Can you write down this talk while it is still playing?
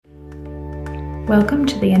Welcome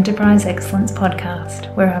to the Enterprise Excellence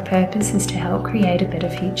Podcast, where our purpose is to help create a better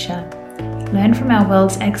future. Learn from our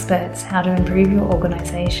world's experts how to improve your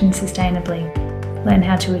organisation sustainably. Learn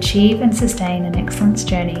how to achieve and sustain an excellence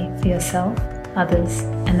journey for yourself, others,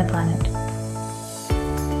 and the planet.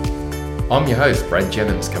 I'm your host, Brad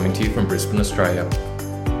Jennings, coming to you from Brisbane, Australia.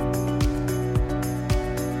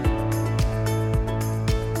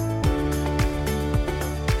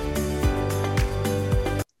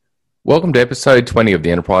 Welcome to episode 20 of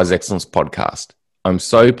the Enterprise Excellence Podcast. I'm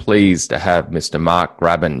so pleased to have Mr. Mark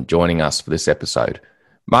Graban joining us for this episode.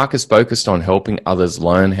 Mark is focused on helping others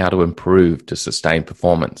learn how to improve to sustain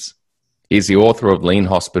performance. He's the author of Lean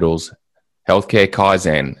Hospitals, Healthcare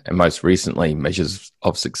Kaizen, and most recently, Measures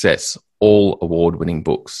of Success, all award-winning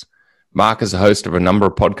books. Mark is a host of a number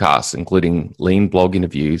of podcasts, including Lean Blog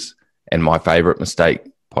Interviews and My Favorite Mistake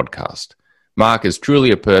podcast. Mark is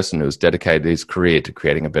truly a person who has dedicated his career to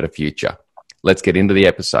creating a better future. Let's get into the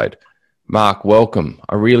episode. Mark, welcome.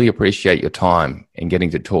 I really appreciate your time and getting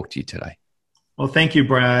to talk to you today. Well, thank you,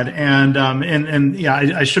 Brad.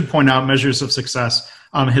 I should point out Measures of Success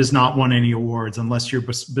has not won any awards unless you're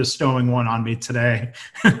bestowing one on me today.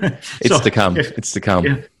 It's to come. It's to come.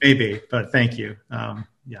 Yeah, maybe, but thank you. I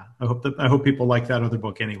hope people like that other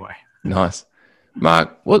book anyway. Nice.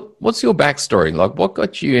 Mark, what's your backstory? Like, what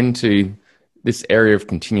got you into this area of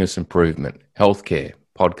continuous improvement, healthcare,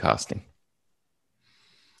 podcasting?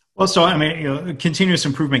 Well, continuous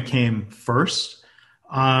improvement came first.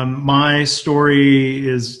 My story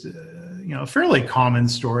is, a fairly common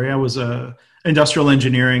story. I was a industrial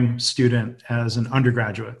engineering student as an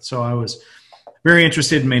undergraduate. So I was very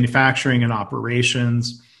interested in manufacturing and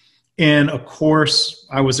operations. And of course,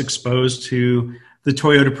 I was exposed to the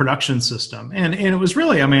Toyota production system. And it was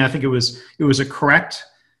really, I think it was a correct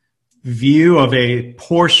view of a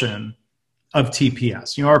portion of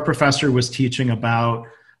TPS. Our professor was teaching about,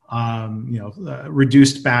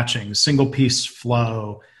 reduced batching, single piece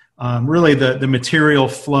flow, really the material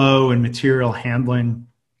flow and material handling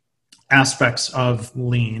aspects of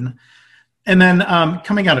Lean. And then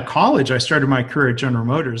coming out of college, I started my career at General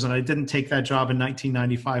Motors, and I didn't take that job in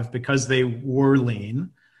 1995 because they were Lean.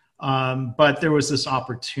 But there was this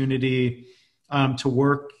opportunity to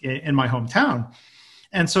work in my hometown.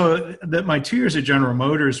 And so my 2 years at General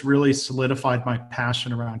Motors really solidified my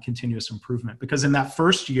passion around continuous improvement, because in that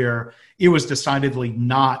first year, it was decidedly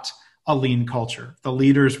not a Lean culture. The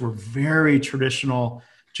leaders were very traditional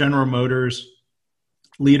General Motors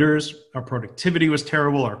leaders. Our productivity was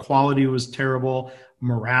terrible. Our quality was terrible.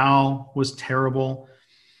 Morale was terrible.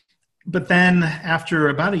 But then after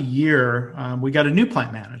about a year, we got a new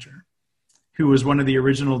plant manager who was one of the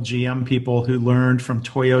original GM people who learned from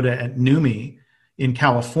Toyota at NUMMI in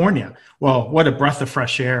California. Well, what a breath of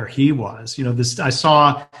fresh air he was. I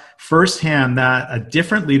saw firsthand that a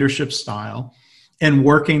different leadership style and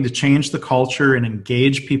working to change the culture and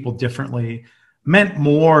engage people differently meant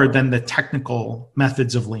more than the technical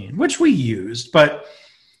methods of Lean, which we used. But,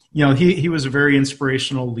 he was a very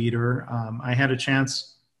inspirational leader. I had a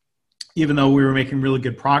chance, even though we were making really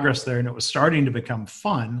good progress there and it was starting to become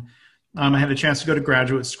fun, I had a chance to go to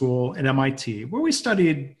graduate school at MIT, where we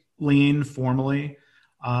studied Lean formally.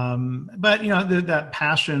 But that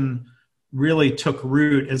passion really took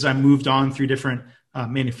root as I moved on through different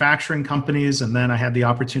manufacturing companies. And then I had the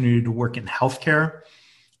opportunity to work in healthcare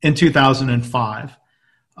in 2005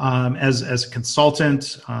 as a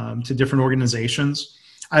consultant to different organizations.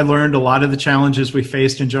 I learned a lot of the challenges we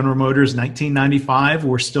faced in General Motors in 1995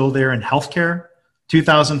 were still there in healthcare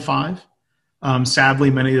 2005.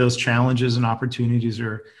 Sadly, many of those challenges and opportunities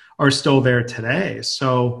are still there today.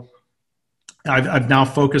 So I've now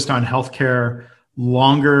focused on healthcare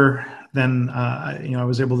longer than I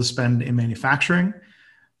was able to spend in manufacturing.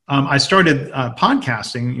 I started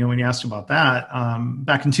podcasting, when you asked about that,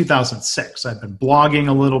 back in 2006. I've been blogging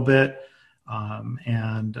a little bit,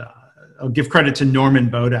 and I'll give credit to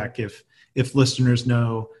Norman Bodek if listeners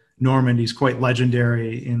know Norman. He's quite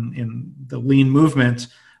legendary in the Lean movement.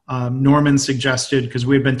 Norman suggested, because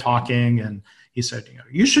we had been talking, and he said,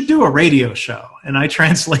 you should do a radio show. And I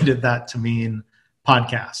translated that to mean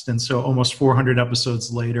podcast. And so almost 400 episodes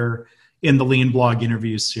later in the Lean Blog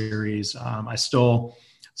Interview series, I still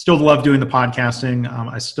love doing the podcasting.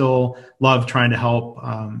 I still love trying to help,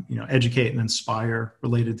 educate and inspire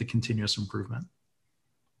related to continuous improvement.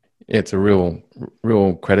 It's a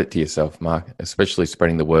real credit to yourself, Mark, especially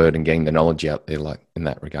spreading the word and getting the knowledge out there, like in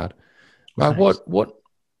that regard. Mark,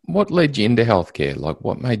 what led you into healthcare? Like,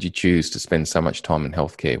 what made you choose to spend so much time in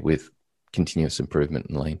healthcare with continuous improvement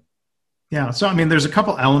and Lean? Yeah. So, I mean, there's a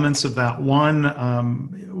couple elements of that. One,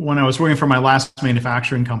 when I was working for my last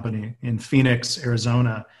manufacturing company in Phoenix,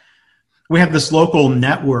 Arizona, we had this local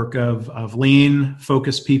network of lean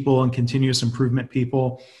focused people and continuous improvement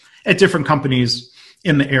people at different companies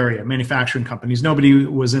in the area, manufacturing companies. Nobody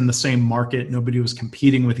was in the same market. Nobody was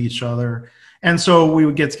competing with each other. And so we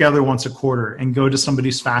would get together once a quarter and go to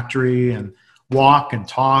somebody's factory and walk and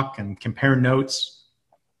talk and compare notes.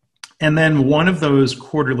 And then one of those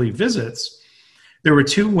quarterly visits, there were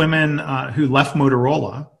two women who left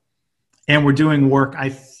Motorola and were doing work, I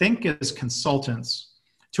think, as consultants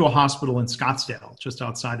to a hospital in Scottsdale, just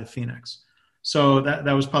outside of Phoenix. So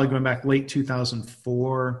that was probably going back late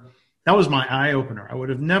 2004. That was my eye opener. I would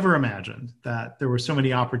have never imagined that there were so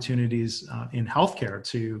many opportunities in healthcare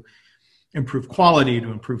to improve quality, to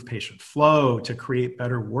improve patient flow, to create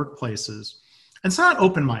better workplaces. And so that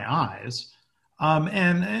opened my eyes.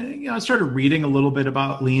 And I started reading a little bit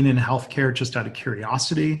about lean in healthcare just out of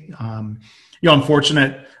curiosity. I'm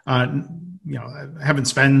fortunate. I haven't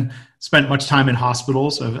spent much time in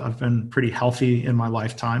hospitals. I've been pretty healthy in my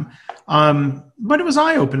lifetime. But it was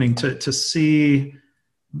eye-opening to see,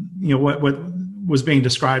 what was being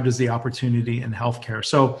described as the opportunity in healthcare.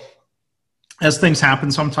 So, as things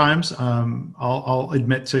happen sometimes, I'll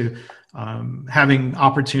admit to having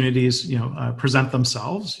opportunities, present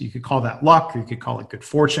themselves. You could call that luck, or you could call it good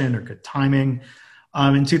fortune or good timing.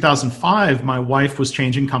 In 2005, my wife was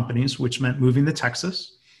changing companies, which meant moving to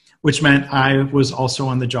Texas, which meant I was also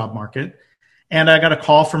on the job market. And I got a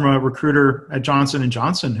call from a recruiter at Johnson &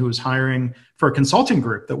 Johnson who was hiring for a consulting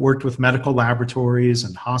group that worked with medical laboratories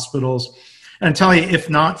and hospitals. And I tell you, if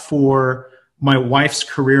not for my wife's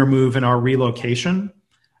career move and our relocation,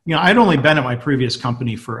 I'd only been at my previous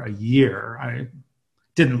company for a year. I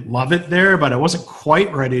didn't love it there, but I wasn't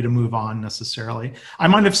quite ready to move on necessarily. I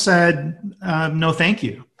might have said no thank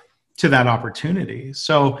you to that opportunity.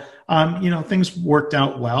 So, things worked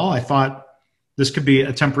out well. I thought this could be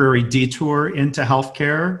a temporary detour into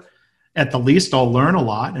healthcare. At the least, I'll learn a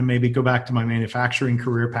lot and maybe go back to my manufacturing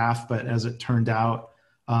career path. But as it turned out,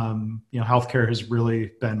 healthcare has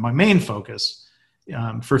really been my main focus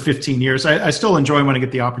for 15 years. I still enjoy when I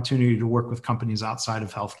get the opportunity to work with companies outside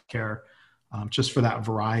of healthcare, just for that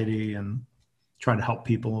variety and try to help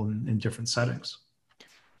people in different settings.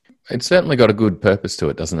 It's certainly got a good purpose to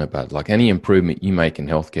it, doesn't it, Bud? Like any improvement you make in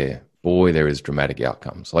healthcare, boy, there is dramatic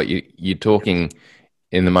outcomes. Like you're talking,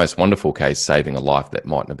 in the most wonderful case, saving a life that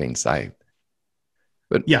mightn't have been saved.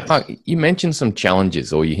 But yeah, Mark, you mentioned some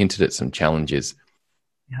challenges, or you hinted at some challenges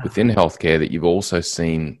within healthcare that you've also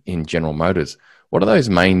seen in General Motors. What are those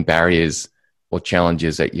main barriers or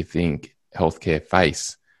challenges that you think healthcare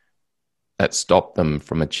face that stop them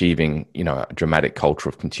from achieving, a dramatic culture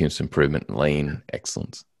of continuous improvement and lean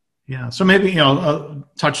excellence? Yeah. So maybe, I'll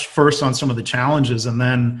touch first on some of the challenges and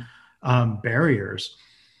then barriers.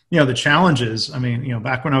 The challenges,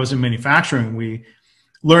 back when I was in manufacturing, we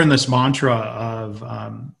learned this mantra of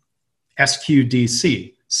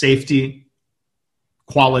SQDC, safety,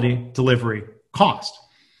 quality, delivery, cost.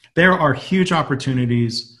 There are huge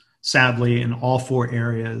opportunities, sadly, in all four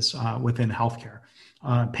areas within healthcare.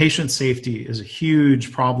 Patient safety is a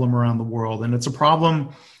huge problem around the world, and it's a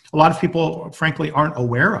problem a lot of people, frankly, aren't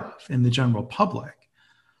aware of in the general public.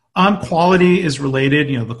 Quality is related,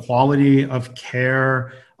 the quality of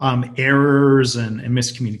care, errors and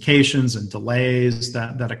miscommunications and delays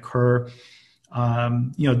that occur.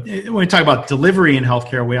 When we talk about delivery in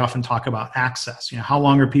healthcare, we often talk about access. How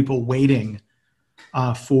long are people waiting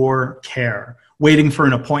for care, waiting for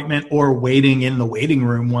an appointment, or waiting in the waiting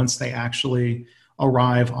room once they actually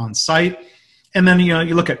arrive on site? And then,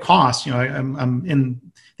 you look at cost. I'm in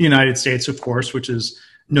the United States, of course, which is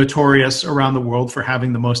notorious around the world for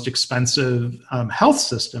having the most expensive health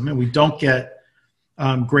system, and we don't get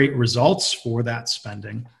great results for that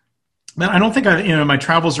spending. But I don't think in my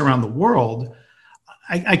travels around the world,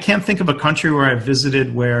 I can't think of a country where I've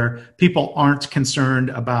visited where people aren't concerned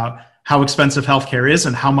about how expensive healthcare is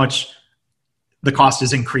and how much the cost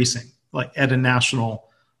is increasing, like at a national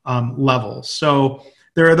level. So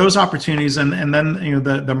there are those opportunities, and then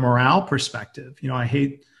the morale perspective. I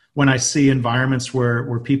hate when I see environments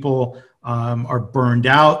where people are burned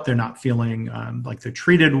out, they're not feeling like they're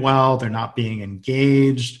treated well, they're not being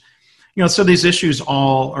engaged. So these issues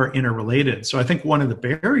all are interrelated. So I think one of the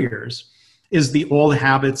barriers is the old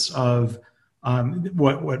habits of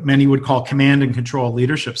what many would call command and control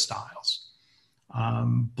leadership styles,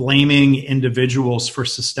 blaming individuals for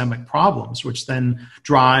systemic problems, which then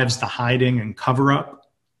drives the hiding and cover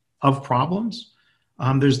up of problems.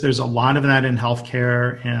 There's a lot of that in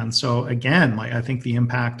healthcare. And so again, I think the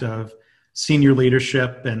impact of senior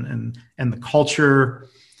leadership and the culture.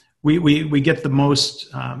 We get the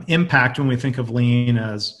most impact when we think of lean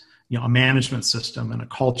as a management system and a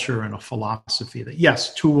culture and a philosophy that,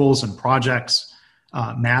 yes, tools and projects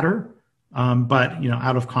matter, but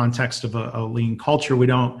out of context of a lean culture, we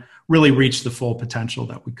don't really reach the full potential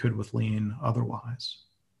that we could with lean otherwise.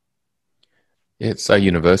 It's so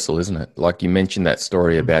universal, isn't it? Like you mentioned that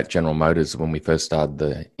story about General Motors when we first started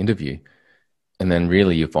the interview, and then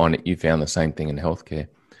really you found the same thing in healthcare.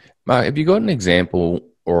 Mark, have you got an example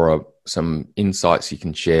or some insights you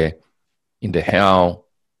can share into how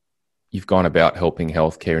you've gone about helping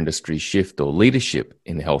healthcare industry shift or leadership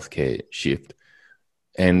in healthcare shift,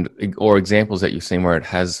 or examples that you've seen where it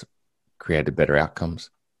has created better outcomes?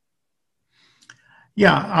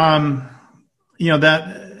 Yeah,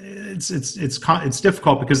 that it's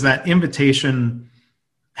difficult because that invitation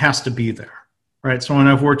has to be there, right? So when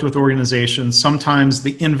I've worked with organizations, sometimes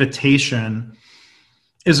the invitation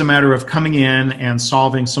is a matter of coming in and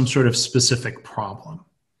solving some sort of specific problem.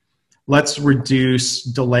 Let's reduce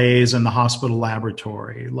delays in the hospital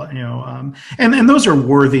laboratory, and those are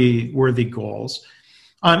worthy goals.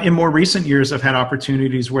 In more recent years, I've had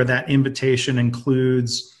opportunities where that invitation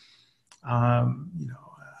includes,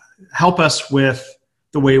 help us with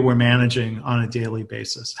the way we're managing on a daily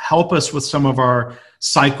basis. Help us with some of our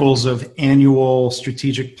cycles of annual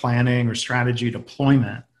strategic planning or strategy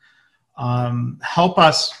deployment. Help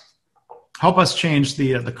us change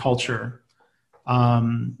the culture.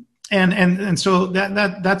 And so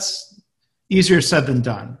that's easier said than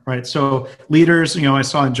done, right? So leaders, I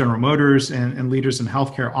saw in General Motors and leaders in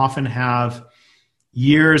healthcare often have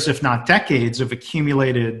years, if not decades, of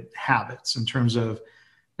accumulated habits in terms of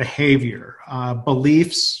behavior.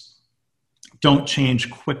 Beliefs don't change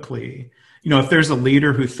quickly. If there's a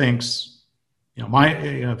leader who thinks,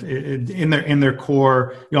 in their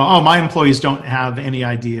core, my employees don't have any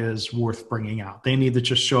ideas worth bringing out. They need to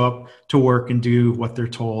just show up to work and do what they're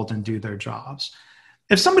told and do their jobs.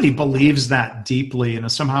 If somebody believes that deeply and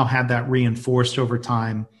has somehow had that reinforced over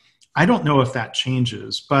time, I don't know if that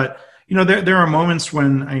changes. But there are moments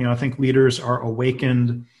when I think leaders are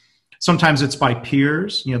awakened. Sometimes it's by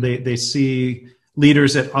peers. They see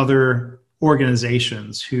leaders at other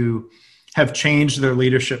organizations who have changed their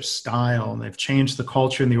leadership style and they've changed the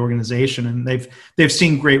culture in the organization, and they've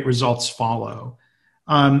seen great results follow.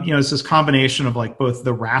 It's this combination of like both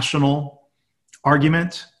the rational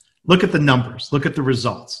argument, look at the numbers, look at the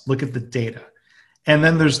results, look at the data, and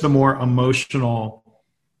then there's the more emotional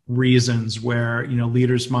reasons where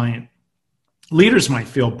leaders might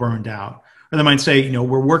feel burned out, or they might say,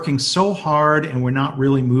 we're working so hard and we're not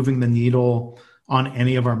really moving the needle on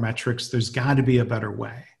any of our metrics. There's got to be a better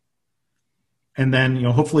way. And then,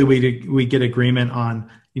 hopefully we get agreement on,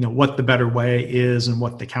 what the better way is and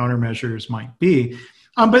what the countermeasures might be.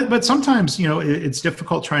 But sometimes, it's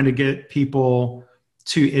difficult trying to get people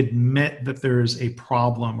to admit that there's a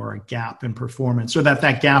problem or a gap in performance, or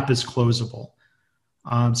that gap is closable.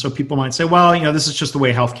 So people might say, well, this is just the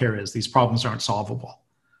way healthcare is. These problems aren't solvable.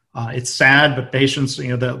 It's sad, but patients,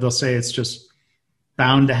 they'll say it's just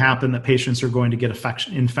bound to happen that patients are going to get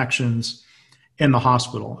infections in the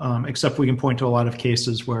hospital, except we can point to a lot of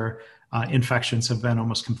cases where infections have been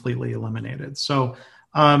almost completely eliminated. So,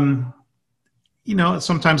 sometimes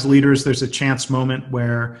leaders, there's a chance moment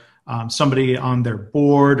where somebody on their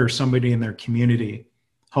board or somebody in their community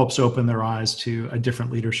helps open their eyes to a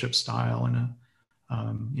different leadership style and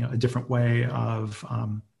a different way of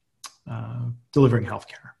delivering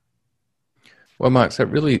healthcare. Well, Mark, so it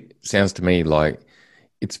really sounds to me like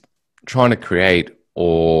it's trying to create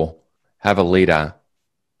or have a leader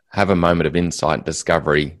have a moment of insight and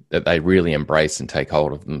discovery that they really embrace and take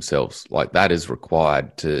hold of themselves. Like that is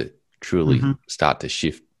required to truly start to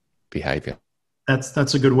shift behavior.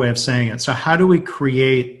 That's a good way of saying it. So how do we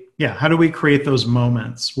create those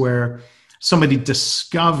moments where somebody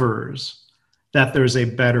discovers that there's a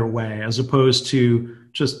better way, as opposed to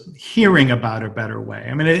just hearing about a better way?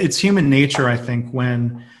 I mean, it's human nature, I think,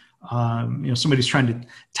 when somebody's trying to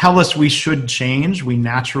tell us we should change, we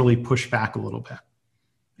naturally push back a little bit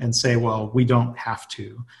and say, well, we don't have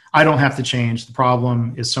to. I don't have to change. The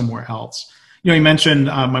problem is somewhere else. You mentioned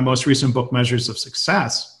my most recent book, Measures of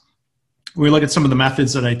Success. We look at some of the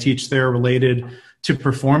methods that I teach there related to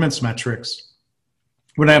performance metrics.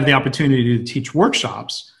 When I have the opportunity to teach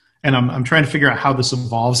workshops, and I'm trying to figure out how this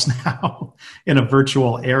evolves now in a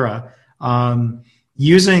virtual era,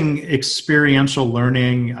 using experiential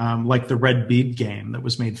learning, like the Red Bead game that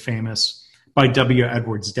was made famous by W.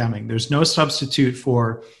 Edwards Deming. There's no substitute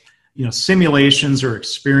for, simulations or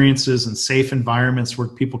experiences in safe environments where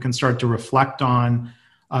people can start to reflect on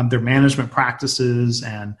their management practices,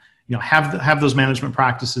 and have those management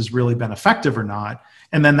practices really been effective or not.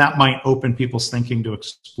 And then that might open people's thinking to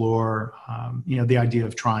explore the idea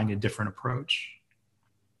of trying a different approach.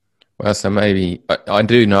 Well, so maybe I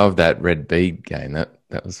do know of that red bead game.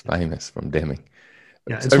 That was famous from Deming.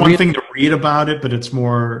 Yeah, it's one thing to read about it, but it's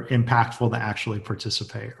more impactful to actually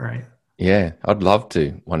participate, right? Yeah, I'd love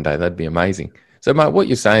to one day. That'd be amazing. So, Mark, what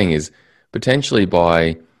you're saying is potentially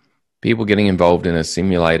by people getting involved in a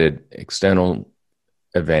simulated external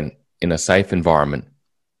event in a safe environment,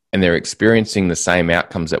 and they're experiencing the same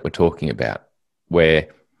outcomes that we're talking about, where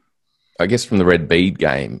I guess from the red bead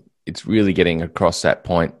game, it's really getting across that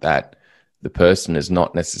point that the person is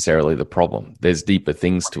not necessarily the problem. There's deeper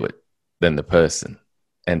things to it than the person,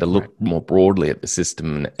 and to look more broadly at the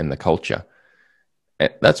system and the culture.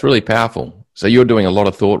 That's really powerful. So you're doing a lot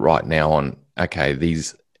of thought right now on, okay,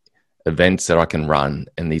 these events that I can run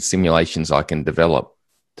and these simulations I can develop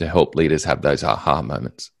to help leaders have those aha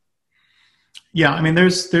moments. Yeah, I mean,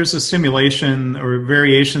 there's a simulation or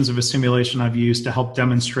variations of a simulation I've used to help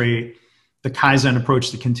demonstrate the Kaizen approach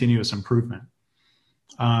to continuous improvement.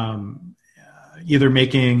 Either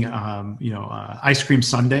making, ice cream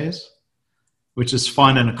sundaes, which is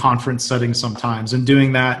fun in a conference setting sometimes, and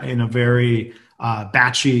doing that in a very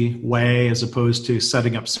batchy way as opposed to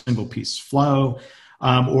setting up single piece flow,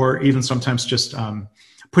 or even sometimes just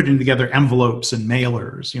putting together envelopes and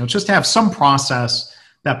mailers, just to have some process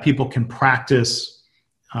that people can practice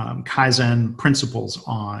Kaizen principles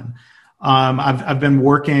on. I've been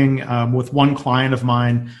working with one client of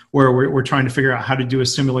mine where we're trying to figure out how to do a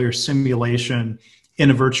similar simulation in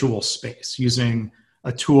a virtual space using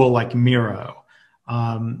a tool like Miro.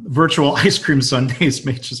 Virtual ice cream sundaes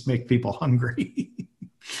may just make people hungry.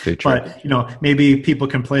 But maybe people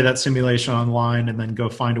can play that simulation online and then go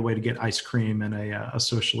find a way to get ice cream in a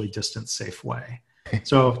socially distant, safe way.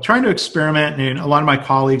 So trying to experiment, and a lot of my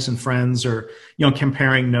colleagues and friends are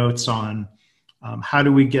comparing notes on how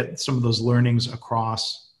do we get some of those learnings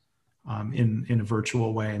across in a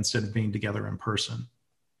virtual way instead of being together in person.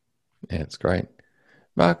 Yeah, it's great.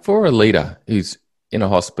 Mark, for a leader who's in a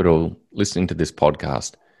hospital listening to this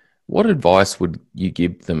podcast, what advice would you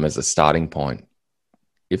give them as a starting point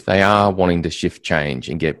if they are wanting to shift change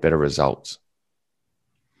and get better results?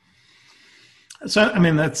 So, I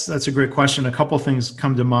mean, that's a great question. A couple of things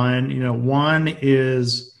come to mind. One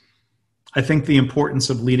is, I think, the importance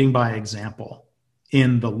of leading by example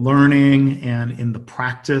in the learning and in the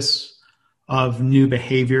practice of new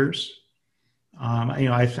behaviors.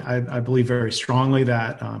 I believe very strongly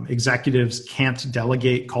that executives can't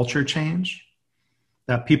delegate culture change,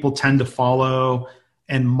 that people tend to follow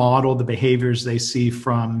and model the behaviors they see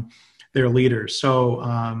from their leaders. So,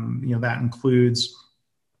 that includes,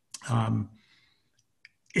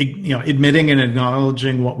 admitting and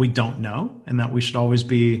acknowledging what we don't know, and that we should always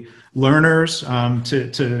be learners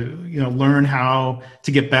to learn how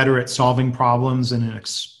to get better at solving problems in an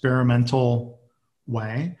experimental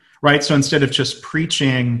way, right? So instead of just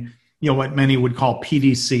preaching, what many would call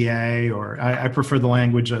PDCA, or I prefer the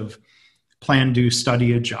language of plan, do,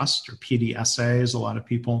 study, adjust, or PDSA, as a lot of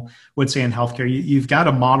people would say in healthcare. You've got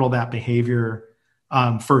to model that behavior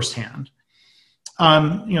firsthand.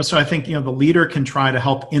 So I think, the leader can try to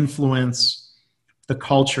help influence the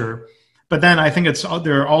culture, but then I think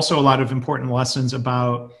there are also a lot of important lessons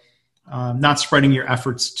about not spreading your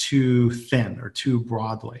efforts too thin or too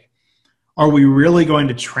broadly. Are we really going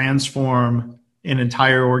to transform an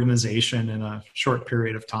entire organization in a short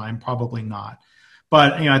period of time? Probably not.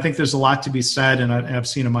 But, I think there's a lot to be said, and I've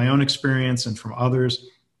seen in my own experience and from others,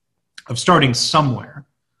 of starting somewhere.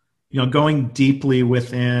 Going deeply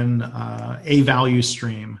within a value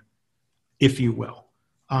stream, if you will.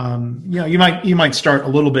 You might start a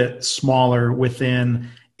little bit smaller within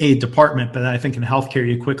a department, but I think in healthcare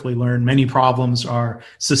you quickly learn many problems are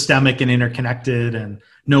systemic and interconnected, and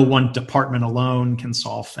no one department alone can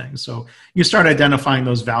solve things. So you start identifying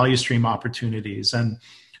those value stream opportunities and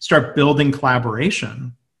start building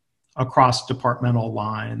collaboration across departmental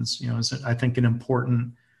lines. Is I think an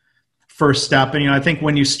important first step. And I think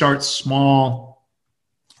when you start small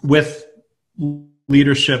with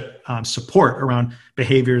leadership support around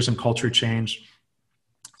behaviors and culture change,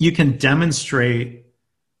 you can demonstrate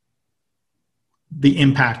the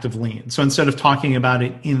impact of lean. So instead of talking about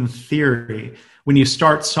it in theory, when you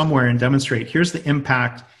start somewhere and demonstrate, here's the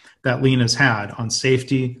impact that lean has had on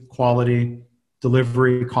safety, quality,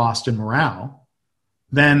 delivery, cost, and morale,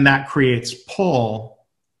 then that creates pull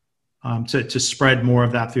to spread more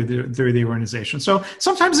of that through the organization. So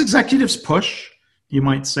sometimes executives push, you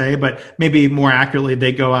might say, but maybe more accurately,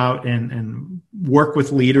 they go out and work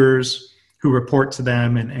with leaders who report to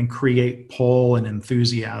them and create pull and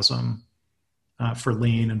enthusiasm for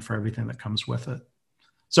lean and for everything that comes with it.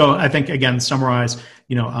 So I think, again, summarize,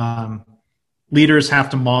 leaders have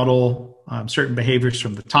to model certain behaviors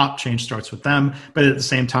from the top. Change starts with them, but at the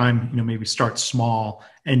same time, maybe start small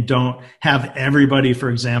and don't have everybody, for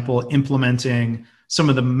example, implementing some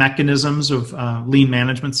of the mechanisms of lean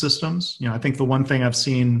management systems. I think the one thing I've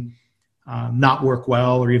seen not work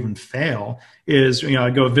well or even fail is,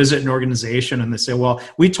 I go visit an organization and they say, well,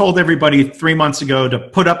 we told everybody 3 months ago to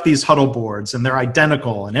put up these huddle boards and they're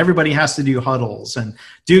identical and everybody has to do huddles and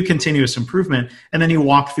do continuous improvement. And then you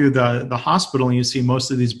walk through the hospital and you see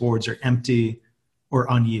most of these boards are empty or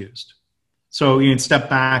unused. So you can step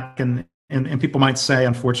back and people might say,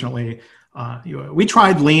 unfortunately, we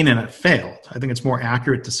tried lean and it failed. I think it's more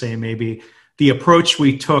accurate to say maybe the approach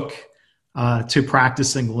we took to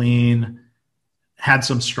practicing lean had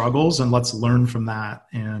some struggles, and let's learn from that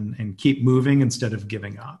and keep moving instead of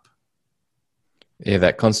giving up. Yeah,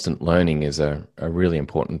 that constant learning is a really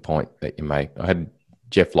important point that you make. I had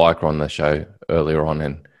Jeff Leiker on the show earlier on,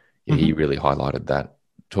 and he really highlighted that,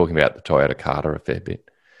 talking about the Toyota Carter a fair bit.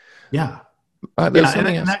 Yeah. And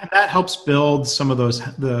that helps build some of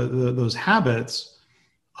those habits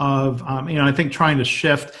of, I think trying to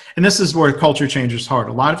shift, and this is where culture change is hard.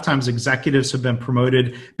 A lot of times executives have been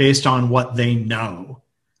promoted based on what they know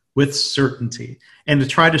with certainty, and to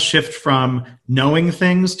try to shift from knowing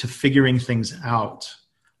things to figuring things out,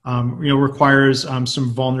 requires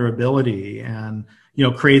some vulnerability and,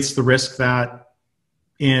 creates the risk that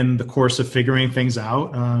in the course of figuring things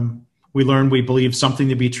out, we learn we believe something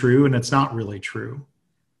to be true and it's not really true.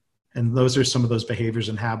 And those are some of those behaviors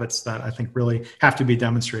and habits that I think really have to be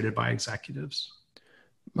demonstrated by executives.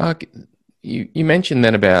 Mark, you mentioned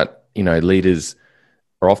then about, leaders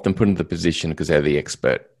are often put into the position because they're the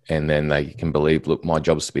expert, and then they can believe, look, my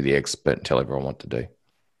job is to be the expert and tell everyone what to do.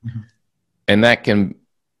 Mm-hmm. And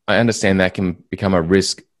I understand that can become a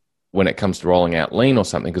risk when it comes to rolling out lean or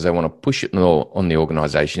something, because they want to push it on the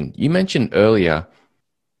organization. You mentioned earlier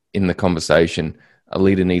in the conversation, a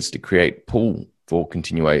leader needs to create pull for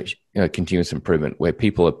continuous improvement, where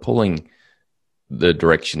people are pulling the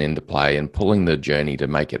direction into play and pulling the journey to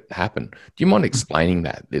make it happen. Do you mind explaining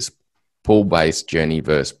that, this pull-based journey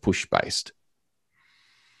versus push-based?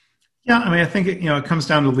 Yeah, I think it comes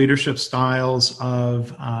down to leadership styles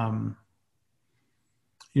of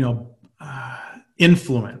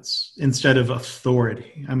influence instead of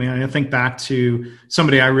authority. I think back to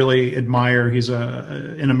somebody I really admire. He's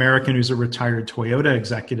an American who's a retired Toyota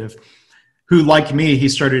executive who, like me, he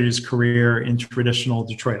started his career in traditional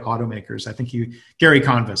Detroit automakers. Gary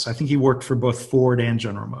Convis, I think he worked for both Ford and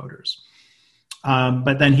General Motors.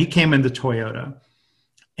 But then he came into Toyota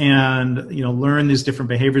and, learned these different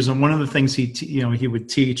behaviors. And one of the things he would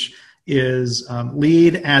teach is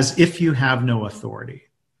lead as if you have no authority,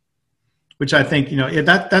 which I think,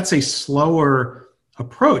 that's a slower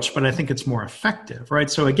approach, but I think it's more effective,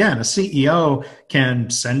 right? So again, a CEO can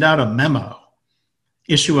send out a memo,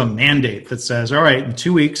 issue a mandate that says, all right, in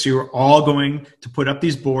 2 weeks, you're all going to put up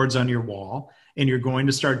these boards on your wall and you're going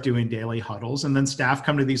to start doing daily huddles. And then staff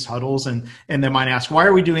come to these huddles and they might ask, why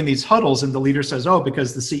are we doing these huddles? And the leader says, oh,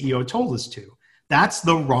 because the CEO told us to. That's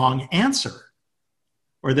the wrong answer.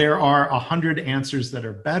 Or there are 100 answers that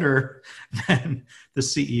are better than the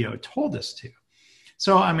CEO told us to.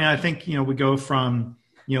 So, I think, we go from,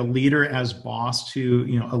 leader as boss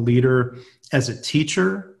to, a leader as a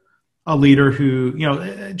teacher, a leader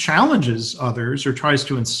who, challenges others or tries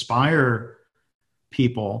to inspire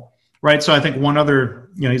people, right? So I think one other,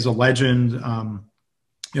 he's a legend,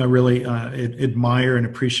 really admire and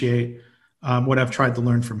appreciate what I've tried to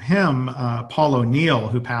learn from him, Paul O'Neill,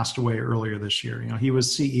 who passed away earlier this year. He was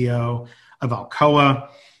CEO of Alcoa.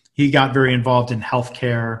 He got very involved in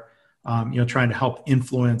healthcare, trying to help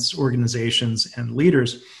influence organizations and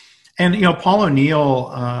leaders. And, Paul O'Neill,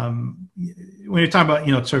 when you're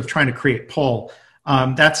talking about, sort of trying to create pull,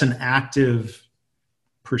 that's an active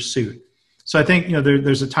pursuit. So I think,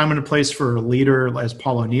 there's a time and a place for a leader, as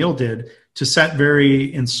Paul O'Neill did, to set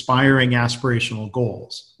very inspiring aspirational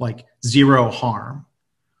goals, like zero harm.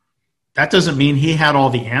 That doesn't mean he had all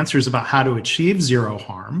the answers about how to achieve zero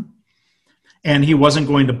harm. And he wasn't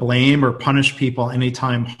going to blame or punish people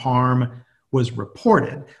anytime harm was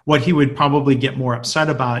reported. What he would probably get more upset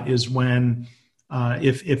about is when,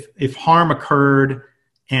 if harm occurred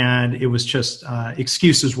and it was just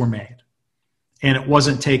excuses were made, and it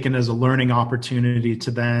wasn't taken as a learning opportunity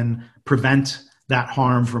to then prevent that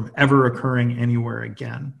harm from ever occurring anywhere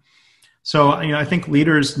again. So, I think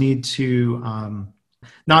leaders need to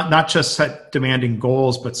not just set demanding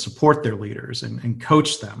goals, but support their leaders and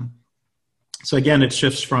coach them So again, it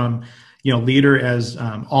shifts from, leader as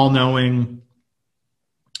all-knowing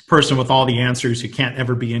person with all the answers who can't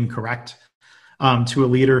ever be incorrect, to a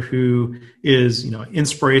leader who is,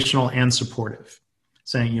 inspirational and supportive,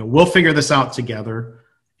 saying, we'll figure this out together.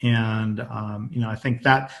 And, I think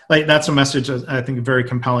that's a message that I think very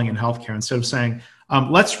compelling in healthcare. Instead of saying,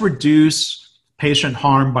 let's reduce patient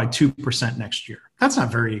harm by 2% next year. That's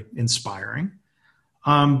not very inspiring.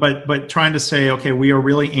 But trying to say, okay, we are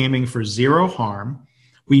really aiming for zero harm.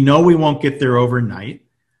 We know we won't get there overnight,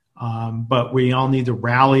 but we all need to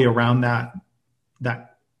rally around that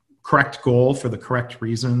correct goal for the correct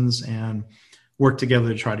reasons and work together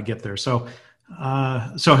to try to get there. So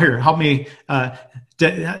here, help me.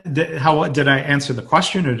 Did I answer the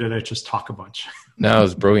question, or did I just talk a bunch? No, it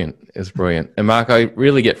was brilliant. It was brilliant. And Mark, I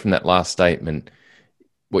really get from that last statement,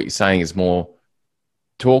 what you're saying is more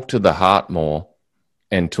talk to the heart more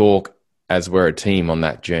and talk as we're a team on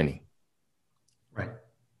that journey. Right.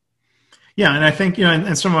 Yeah. And I think,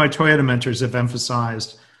 and some of my Toyota mentors have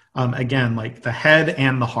emphasized, again, like the head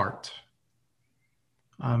and the heart.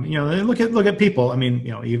 Look at people. I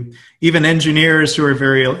mean, even engineers who are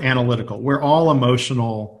very analytical, we're all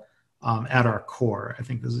emotional at our core. I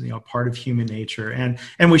think this is, part of human nature, and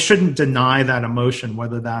we shouldn't deny that emotion,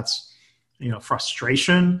 whether that's,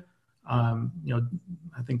 frustration.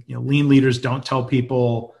 I think, lean leaders don't tell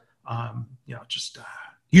people,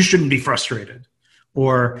 you shouldn't be frustrated,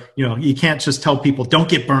 or, you can't just tell people don't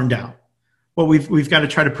get burned out. Well, we've got to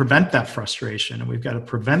try to prevent that frustration, and we've got to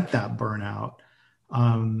prevent that burnout.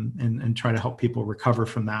 And try to help people recover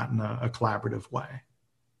from that in a collaborative way.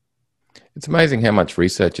 It's amazing how much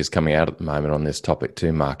research is coming out at the moment on this topic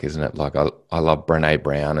too, Mark, isn't it? Like I love Brené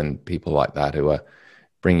Brown and people like that who are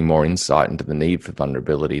bringing more insight into the need for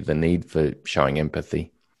vulnerability, the need for showing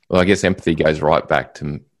empathy. Well, I guess empathy goes right back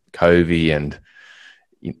to Covey and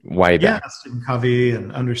way back. Yeah, Stephen Covey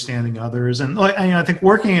and understanding others. And I think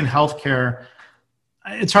working in healthcare,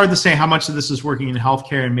 it's hard to say how much of this is working in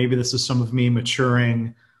healthcare, and maybe this is some of me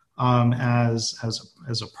maturing as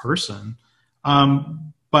a person.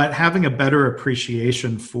 But having a better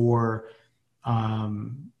appreciation for, the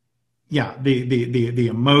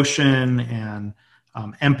emotion and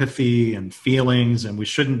empathy and feelings, and we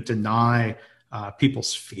shouldn't deny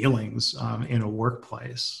people's feelings in a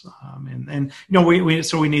workplace.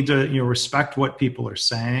 We need to respect what people are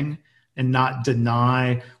saying, and not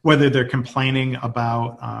deny whether they're complaining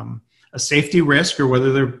about a safety risk or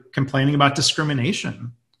whether they're complaining about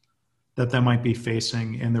discrimination that they might be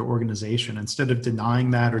facing in their organization. Instead of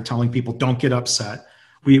denying that or telling people don't get upset,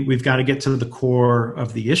 we've got to get to the core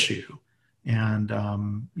of the issue. And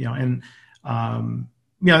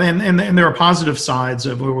there are positive sides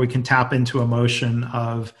of where we can tap into emotion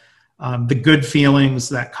of the good feelings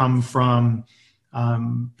that come from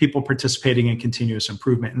people participating in continuous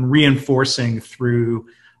improvement and reinforcing through,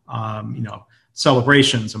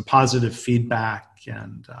 celebrations and positive feedback,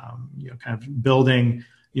 and kind of building,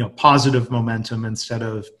 positive momentum instead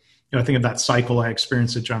of, I think of that cycle I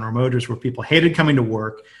experienced at General Motors where people hated coming to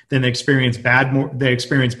work, then they experienced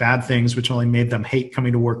bad things, which only made them hate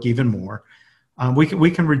coming to work even more. We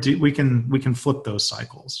can flip those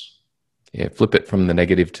cycles. Yeah, flip it from the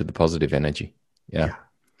negative to the positive energy. Yeah.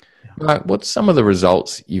 What's some of the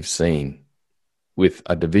results you've seen with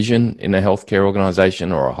a division in a healthcare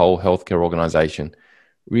organization or a whole healthcare organization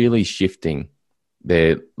really shifting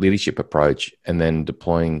their leadership approach and then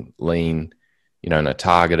deploying lean, in a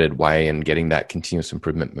targeted way and getting that continuous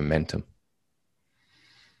improvement momentum?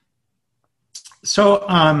 So,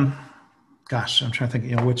 I'm trying to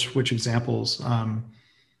think, which examples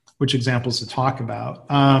to talk about.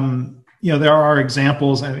 There are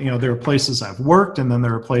examples, there are places I've worked, and then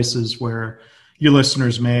there are places where your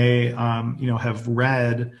listeners may, have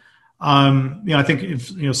read. I think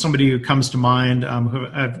if, somebody who comes to mind, who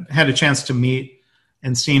I've had a chance to meet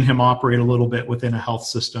and seen him operate a little bit within a health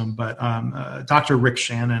system, but Dr. Rick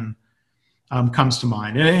Shannon comes to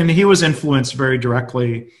mind. And he was influenced very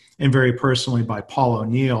directly and very personally by Paul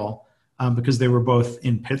O'Neill because they were both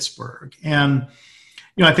in Pittsburgh. And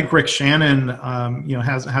I think Rick Shannon,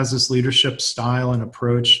 has this leadership style and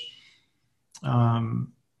approach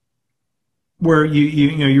where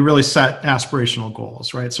you really set aspirational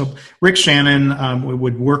goals, right? So Rick Shannon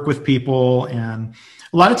would work with people, and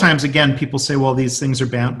a lot of times, again, people say, well, these things are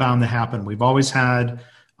bound to happen. We've always had,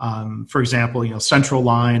 for example, central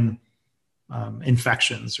line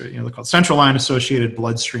infections, or they're called central line associated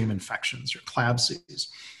bloodstream infections, or CLABSIs.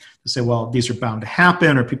 They say, well, these are bound to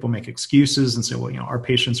happen, or people make excuses and say, well, our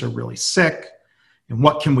patients are really sick, and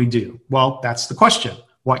what can we do? Well, that's the question.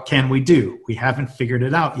 What can we do? We haven't figured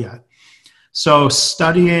it out yet. So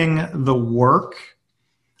studying the work,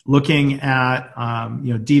 looking at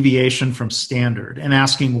deviation from standard and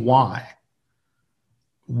asking why,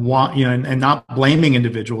 and not blaming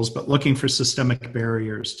individuals, but looking for systemic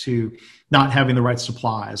barriers to not having the right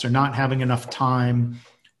supplies or not having enough time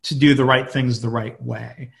to do the right things the right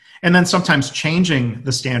way. And then sometimes changing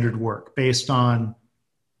the standard work based on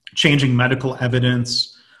changing medical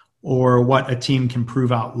evidence or what a team can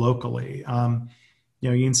prove out locally.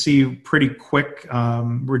 You can see pretty quick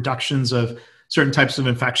reductions of certain types of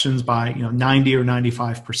infections by 90 or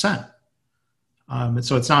 95%.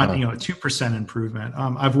 So it's not a 2% improvement.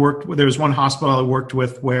 There was one hospital I worked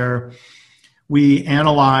with where we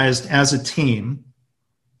analyzed as a team,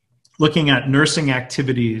 looking at nursing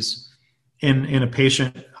activities in a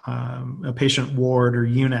patient ward or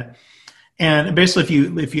unit. And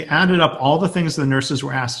basically, if you added up all the things the nurses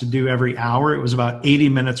were asked to do every hour, it was about 80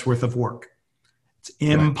 minutes worth of work. It's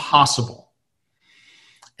impossible.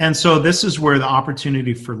 And so this is where the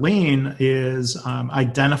opportunity for lean is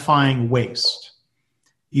identifying waste.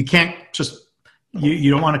 You can't just, you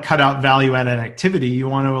don't want to cut out value-added activity. You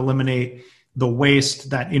want to eliminate the waste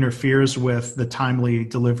that interferes with the timely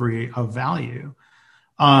delivery of value,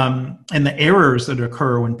 and the errors that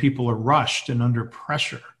occur when people are rushed and under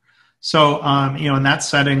pressure. So, in that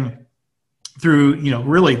setting, through,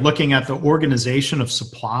 really looking at the organization of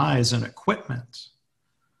supplies and equipment,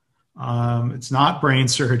 it's not brain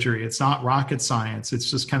surgery. It's not rocket science. It's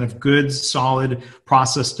just kind of good, solid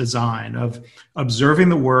process design of observing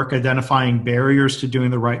the work, identifying barriers to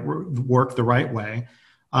doing the right work the right way,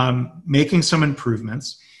 making some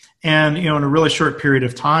improvements. And, in a really short period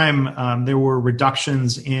of time, there were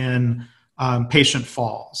reductions in patient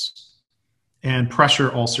falls and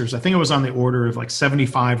pressure ulcers. I think it was on the order of like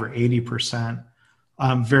 75 or 80%.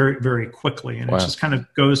 Very, very quickly. And It just kind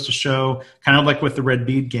of goes to show, kind of like with the red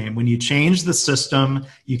bead game, when you change the system,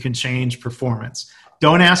 you can change performance.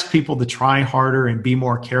 Don't ask people to try harder and be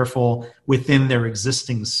more careful within their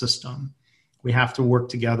existing system. We have to work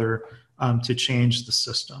together to change the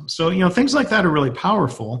system. So, things like that are really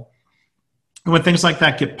powerful. And when things like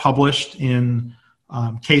that get published in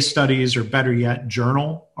case studies, or better yet,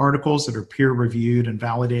 journal articles that are peer reviewed and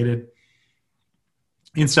validated,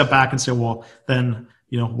 you can step back and say, well, then,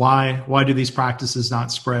 why do these practices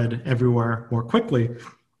not spread everywhere more quickly?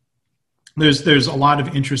 There's a lot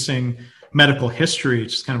of interesting medical history.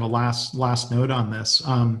 Just kind of a last note on this.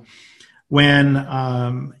 When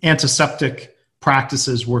antiseptic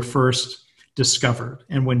practices were first discovered,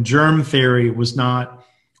 and when germ theory was not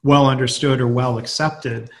well understood or well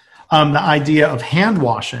accepted, the idea of hand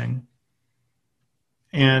washing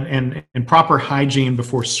and proper hygiene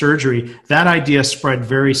before surgery, that idea spread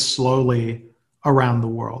very slowly around the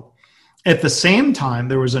world. At the same time,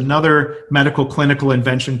 there was another medical clinical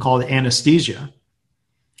invention called anesthesia.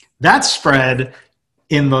 That spread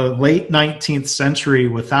in the late 19th century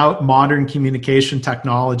without modern communication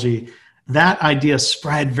technology. That idea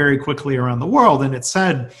spread very quickly around the world, and it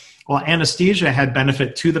said, well, anesthesia had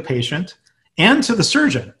benefit to the patient and to the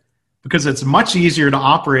surgeon, because it's much easier to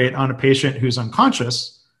operate on a patient who's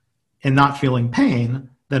unconscious and not feeling pain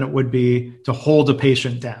than it would be to hold a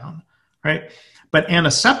patient down, right? But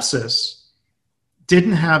antisepsis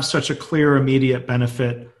didn't have such a clear immediate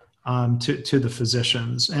benefit to the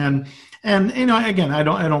physicians. And again, I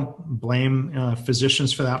don't blame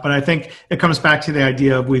physicians for that, but I think it comes back to the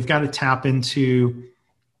idea of we've got to tap into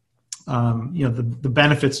the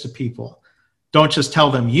benefits to people. Don't just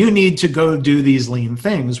tell them, you need to go do these lean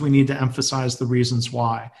things. We need to emphasize the reasons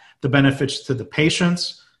why. The benefits to the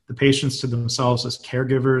patients to themselves as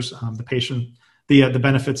caregivers, the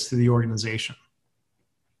benefits to the organization.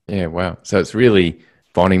 Yeah, wow. So it's really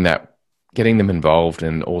finding that, getting them involved,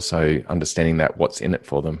 and also understanding that what's in it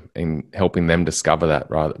for them and helping them discover that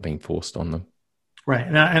rather than being forced on them. Right.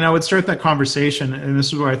 And I would start that conversation, and this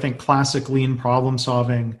is where I think classic lean problem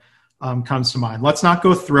solving comes to mind. Let's not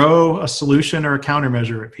go throw a solution or a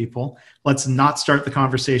countermeasure at people. Let's not start the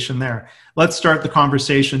conversation there. Let's start the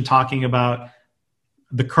conversation talking about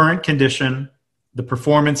the current condition, the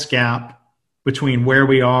performance gap between where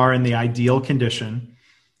we are and the ideal condition.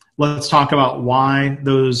 Let's talk about why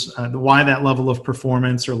that level of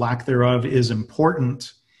performance or lack thereof is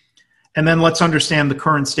important. And then let's understand the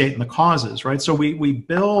current state and the causes, right? So we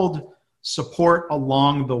build support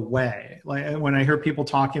along the way. Like when I hear people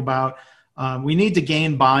talking about, we need to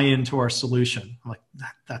gain buy-in to our solution, I'm like,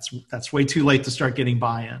 that's way too late to start getting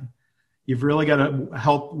buy-in. You've really got to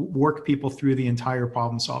help work people through the entire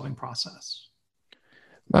problem-solving process.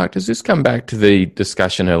 Mark, does this come back to the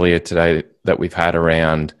discussion earlier today that we've had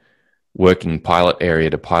around working pilot area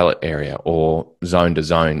to pilot area or zone to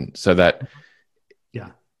zone, so that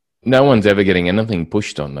no one's ever getting anything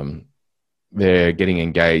pushed on them. They're getting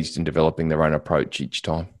engaged in developing their own approach each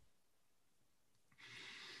time.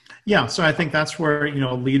 Yeah, so I think that's where,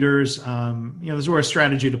 leaders, this is where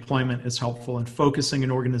strategy deployment is helpful, and focusing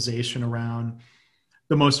an organization around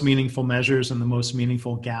the most meaningful measures and the most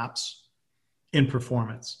meaningful gaps in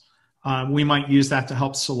performance. We might use that to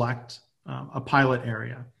help select a pilot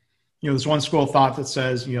area. There's one school of thought that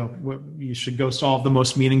says, you should go solve the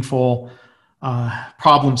most meaningful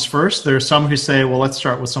problems first. There are some who say, well, let's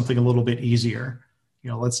start with something a little bit easier.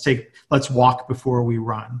 Let's walk before we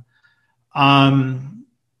run.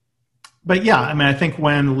 But yeah, I think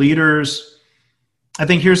when leaders, I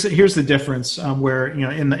think here's the difference where,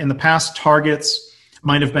 in the past, targets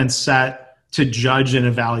might have been set to judge and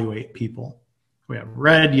evaluate people. We have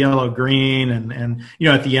red, yellow, green, and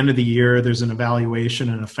at the end of the year, there's an evaluation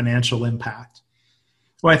and a financial impact.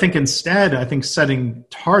 Well, I think instead, setting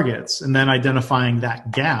targets and then identifying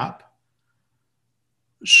that gap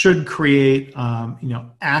should create,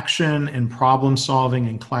 action and problem solving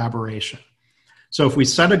and collaboration. So if we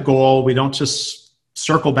set a goal, we don't just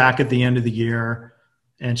circle back at the end of the year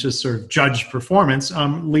and just sort of judge performance.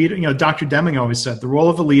 Dr. Deming always said the role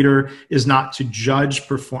of a leader is not to judge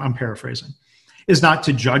I'm paraphrasing, is not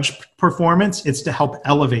to judge performance, it's to help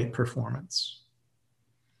elevate performance.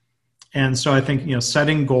 And so I think,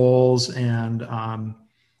 setting goals and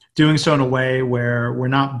doing so in a way where we're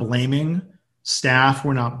not blaming staff,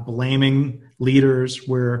 we're not blaming leaders,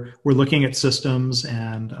 we're looking at systems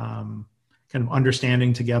and kind of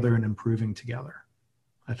understanding together and improving together,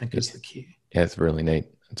 I think is the key. Yeah, it's really neat.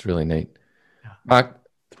 It's really neat. Yeah. Mark,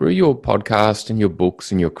 through your podcast and your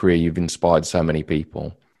books and your career, you've inspired so many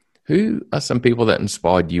people. Who are some people that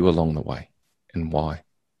inspired you along the way, and why?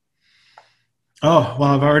 Oh, well,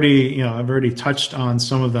 I've already touched on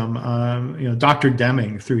some of them. Dr.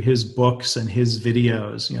 Deming, through his books and his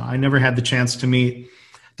videos. I never had the chance to meet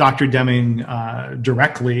Dr. Deming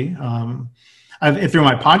directly. Through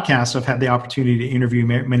my podcast, I've had the opportunity to interview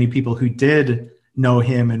many people who did know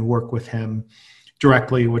him and work with him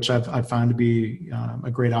directly, which I've found to be a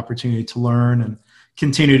great opportunity to learn and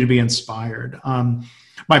continue to be inspired.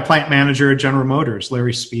 My plant manager at General Motors,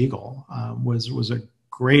 Larry Spiegel, was a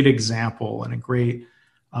great example and a great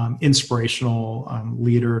inspirational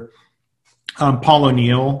leader. Paul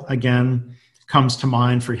O'Neill, again, comes to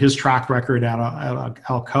mind for his track record at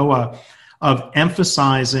Alcoa of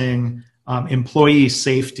emphasizing employee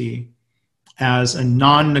safety as a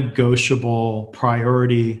non-negotiable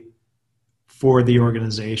priority for the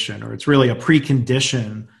organization, or it's really a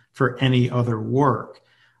precondition for any other work.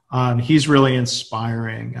 He's really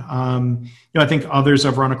inspiring. I think others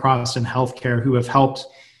I've run across in healthcare who have helped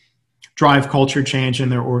drive culture change in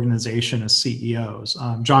their organization as CEOs.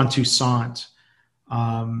 John Toussaint,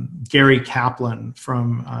 Gary Kaplan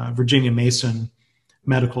from Virginia Mason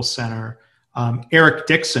Medical Center, Eric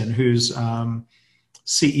Dixon, who's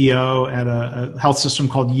CEO at a health system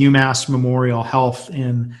called UMass Memorial Health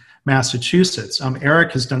in Massachusetts.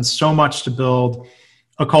 Eric has done so much to build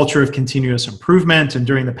a culture of continuous improvement. And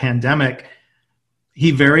during the pandemic,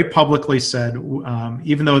 he very publicly said,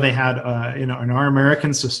 even though they had, in our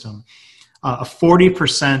American system, a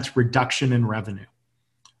 40% reduction in revenue,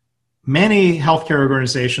 many healthcare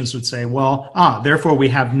organizations would say, well, therefore we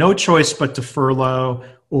have no choice but to furlough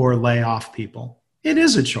or lay off people. It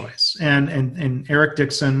is a choice. And Eric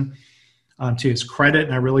Dixon, to his credit,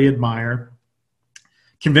 and I really admire,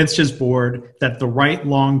 convinced his board that the right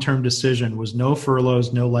long-term decision was no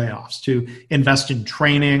furloughs, no layoffs, to invest in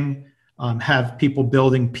training, have people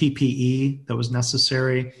building PPE that was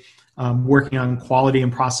necessary, working on quality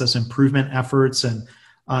and process improvement efforts. And,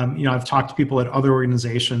 I've talked to people at other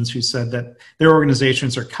organizations who said that their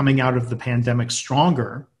organizations are coming out of the pandemic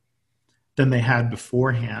stronger than they had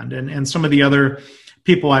beforehand. And some of the other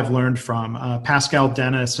people I've learned from, Pascal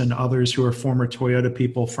Dennis and others who are former Toyota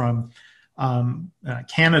people from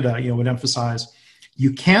Canada, would emphasize,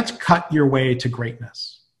 you can't cut your way to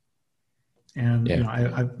greatness. And,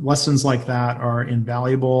 lessons like that are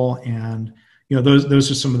invaluable. And, those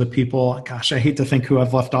are some of the people, gosh, I hate to think who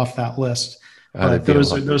I've left off that list. But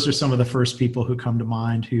those are some of the first people who come to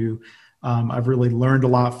mind who I've really learned a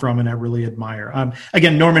lot from and I really admire.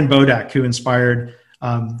 Again, Norman Bodak, who inspired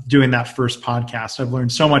doing that first podcast. I've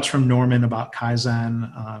learned so much from Norman about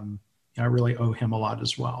Kaizen. I really owe him a lot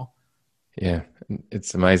as well. Yeah,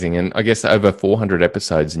 it's amazing. And I guess over 400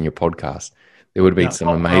 episodes in your podcast, there would have been some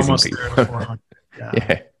amazing people.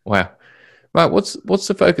 Yeah, wow. Mark, what's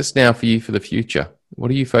the focus now for you for the future? What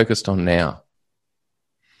are you focused on now?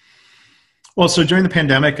 Well, so during the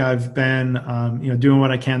pandemic, I've been doing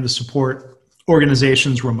what I can to support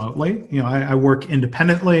organizations remotely. I work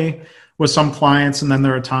independently with some clients, and then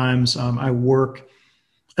there are times I work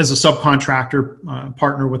as a subcontractor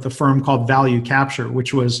partner with a firm called Value Capture,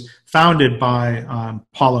 which was founded by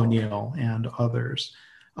Paul O'Neill and others,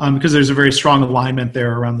 because there's a very strong alignment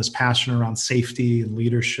there around this passion around safety and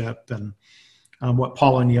leadership and what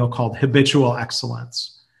Paul O'Neill called habitual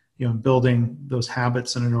excellence, building those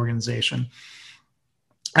habits in an organization.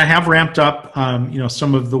 I have ramped up,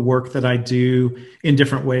 some of the work that I do in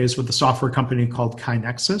different ways with a software company called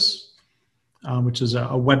KaiNexus, which is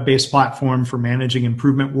a web-based platform for managing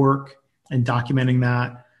improvement work and documenting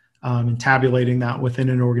that and tabulating that within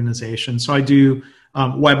an organization. So I do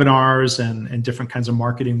webinars and different kinds of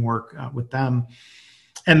marketing work with them.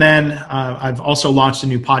 And then I've also launched a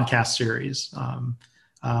new podcast series. I'm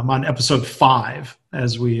on episode 5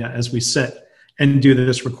 as we sit and do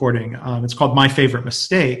this recording. It's called My Favorite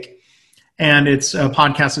Mistake. And it's a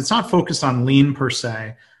podcast. It's not focused on lean per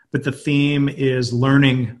se, but the theme is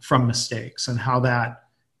learning from mistakes and how that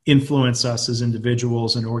influence us as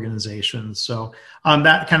individuals and organizations. So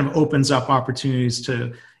that kind of opens up opportunities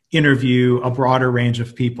to interview a broader range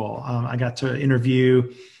of people. I got to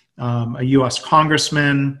interview a U.S.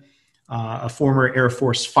 congressman, a former Air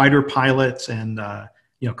Force fighter pilot, and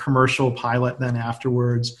commercial pilot then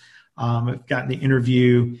afterwards. I've gotten to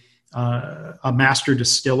interview a master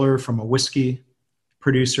distiller from a whiskey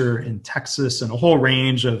producer in Texas, and a whole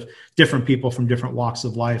range of different people from different walks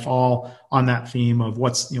of life, all on that theme of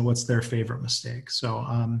what's their favorite mistake. So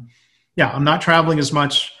I'm not traveling as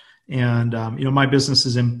much, and my business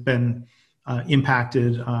has been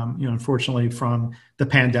impacted, unfortunately, from the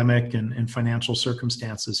pandemic and financial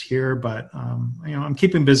circumstances here. But I'm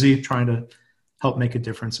keeping busy, trying to help make a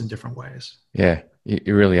difference in different ways. Yeah,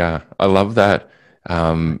 you really are. I love that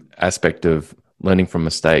aspect of learning from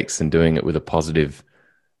mistakes and doing it with a positive,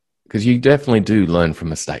 because you definitely do learn from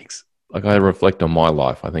mistakes. Like, I reflect on my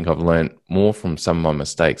life. I think I've learned more from some of my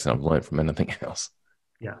mistakes than I've learned from anything else.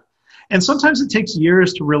 Yeah. And sometimes it takes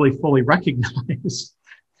years to really fully recognize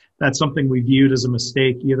that something we viewed as a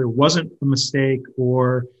mistake either wasn't a mistake,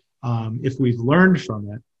 or if we've learned from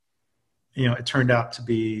it, it turned out to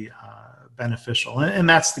be beneficial. And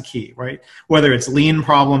that's the key, right? Whether it's lean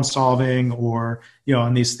problem solving or,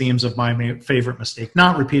 on these themes of my favorite mistake,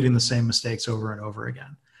 not repeating the same mistakes over and over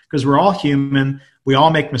again. Because we're all human. We all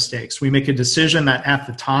make mistakes. We make a decision that at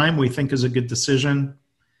the time we think is a good decision.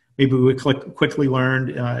 Maybe we quickly learned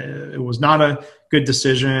it was not a good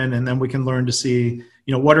decision. And then we can learn to see,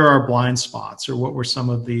 what are our blind spots, or what were some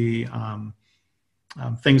of the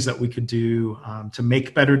things that we could do to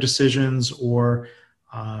make better decisions, or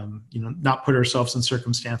not put ourselves in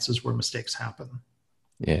circumstances where mistakes happen.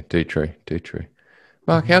 Yeah, do true.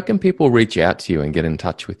 Mark, how can people reach out to you and get in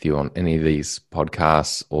touch with you on any of these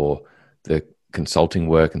podcasts or the consulting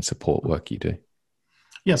work and support work you do?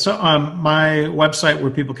 Yeah, so my website where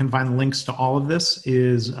people can find links to all of this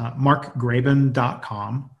is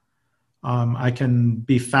markgraban.com. I can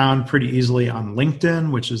be found pretty easily on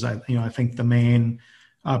LinkedIn, which is, I think, the main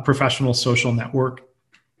professional social network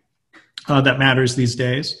that matters these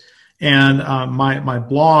days. And my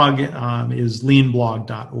blog is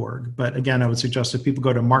leanblog.org. But again, I would suggest if people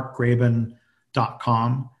go to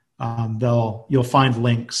markgraban.com, you'll find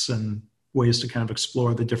links and ways to kind of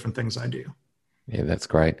explore the different things I do. Yeah, that's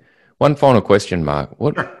great. One final question, Mark.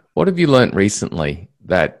 Sure. What have you learned recently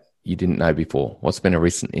that you didn't know before? What's been a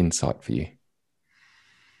recent insight for you?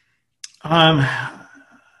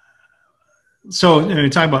 So you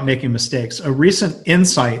talk about making mistakes. A recent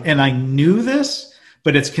insight, and I knew this,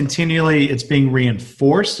 but it's being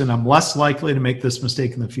reinforced, and I'm less likely to make this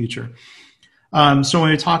mistake in the future. So when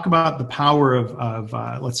we talk about the power of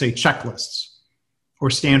let's say, checklists or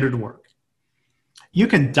standard work, you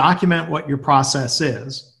can document what your process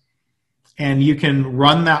is, and you can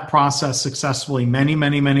run that process successfully many,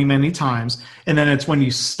 many, many, many times. And then it's when you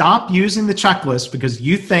stop using the checklist because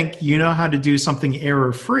you think you know how to do something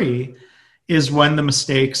error-free is when the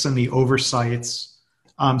mistakes and the oversights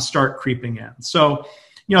start creeping in. So,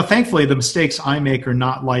 thankfully, the mistakes I make are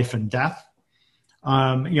not life and death.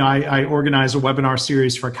 I organize a webinar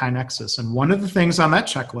series for KaiNexus, and one of the things on that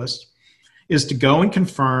checklist is to go and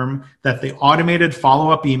confirm that the automated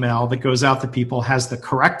follow-up email that goes out to people has the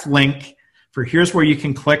correct link for here's where you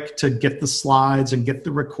can click to get the slides and get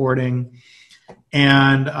the recording.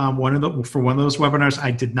 And for one of those webinars,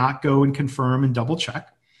 I did not go and confirm and double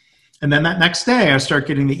check. And then that next day, I start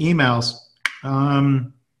getting the emails.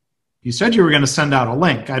 You said you were going to send out a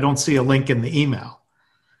link. I don't see a link in the email.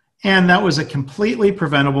 And that was a completely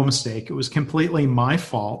preventable mistake. It was completely my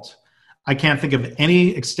fault. I can't think of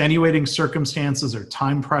any extenuating circumstances or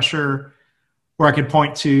time pressure where I could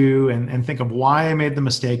point to and think of why I made the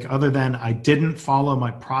mistake other than I didn't follow my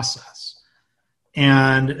process.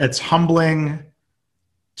 And it's humbling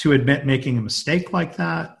to admit making a mistake like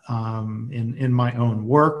that in my own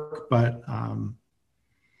work, but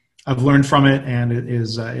I've learned from it, and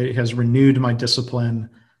it has renewed my discipline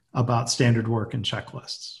about standard work and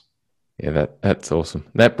checklists. Yeah, that's awesome.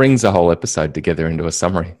 That brings the whole episode together into a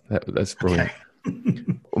summary. That's brilliant.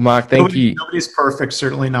 Okay. Well, Mark, thank you. Nobody's perfect,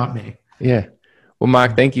 certainly not me. Yeah. Well,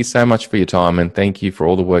 Mark, thank you so much for your time, and thank you for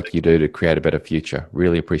all the work you do to create a better future.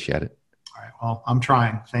 Really appreciate it. All right. Well, I'm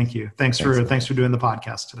trying. Thank you. Thanks for doing the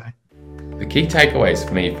podcast today. The key takeaways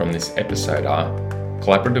for me from this episode are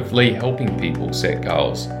collaboratively helping people set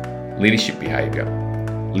goals, leadership behavior,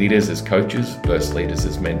 leaders as coaches versus leaders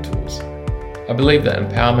as mentors. I believe that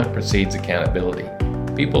empowerment precedes accountability.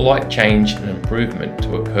 People like change and improvement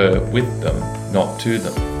to occur with them, not to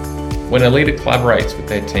them. When a leader collaborates with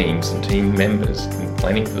their teams and team members in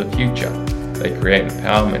planning for the future, they create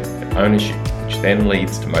empowerment and ownership, which then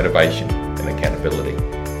leads to motivation and accountability.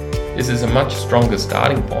 This is a much stronger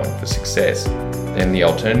starting point for success than the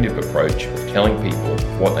alternative approach of telling people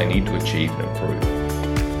what they need to achieve and improve.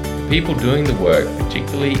 The people doing the work,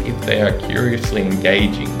 particularly if they are curiously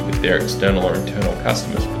engaging with their external or internal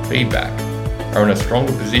customers for feedback, are in a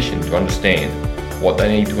stronger position to understand what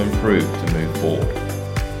they need to improve to move forward.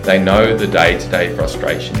 They know the day-to-day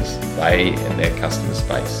frustrations they and their customers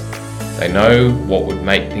face. They know what would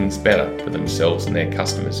make things better for themselves and their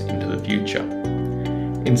customers into the future.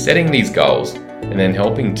 In setting these goals and then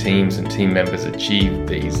helping teams and team members achieve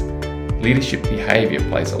these, leadership behavior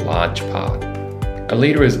plays a large part. A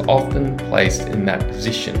leader is often placed in that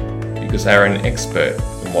position because they are an expert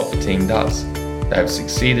in what the team does. They have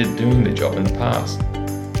succeeded doing the job in the past.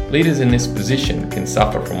 Leaders in this position can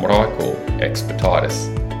suffer from what I call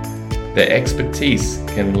expertitis. Their expertise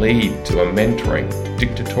can lead to a mentoring,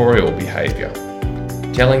 dictatorial behavior,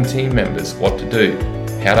 telling team members what to do,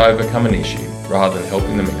 how to overcome an issue, rather than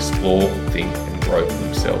helping them explore, think, and grow for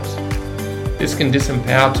themselves. This can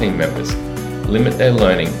disempower team members, limit their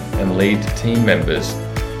learning, and lead to team members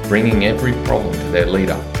bringing every problem to their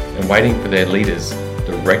leader and waiting for their leader's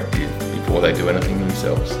directive before they do anything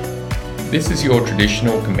themselves. This is your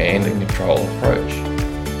traditional command and control approach.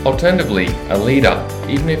 Alternatively, a leader,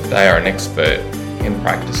 even if they are an expert, can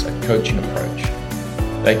practice a coaching approach.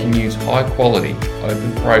 They can use high-quality,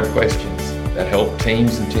 open-probe questions that help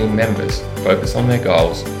teams and team members focus on their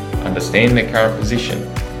goals, understand their current position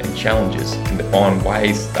and challenges, and define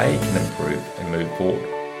ways they can improve and move forward.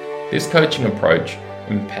 This coaching approach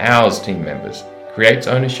empowers team members, creates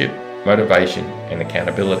ownership, motivation, and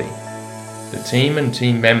accountability. The team and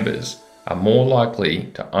team members are more likely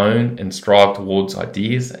to own and strive towards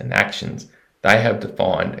ideas and actions they have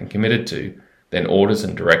defined and committed to than orders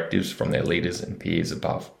and directives from their leaders and peers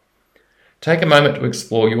above. Take a moment to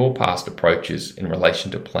explore your past approaches in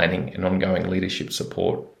relation to planning and ongoing leadership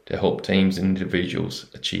support to help teams and individuals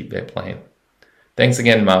achieve their plan. Thanks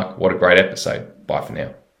again, Mark. What a great episode. Bye for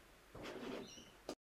now.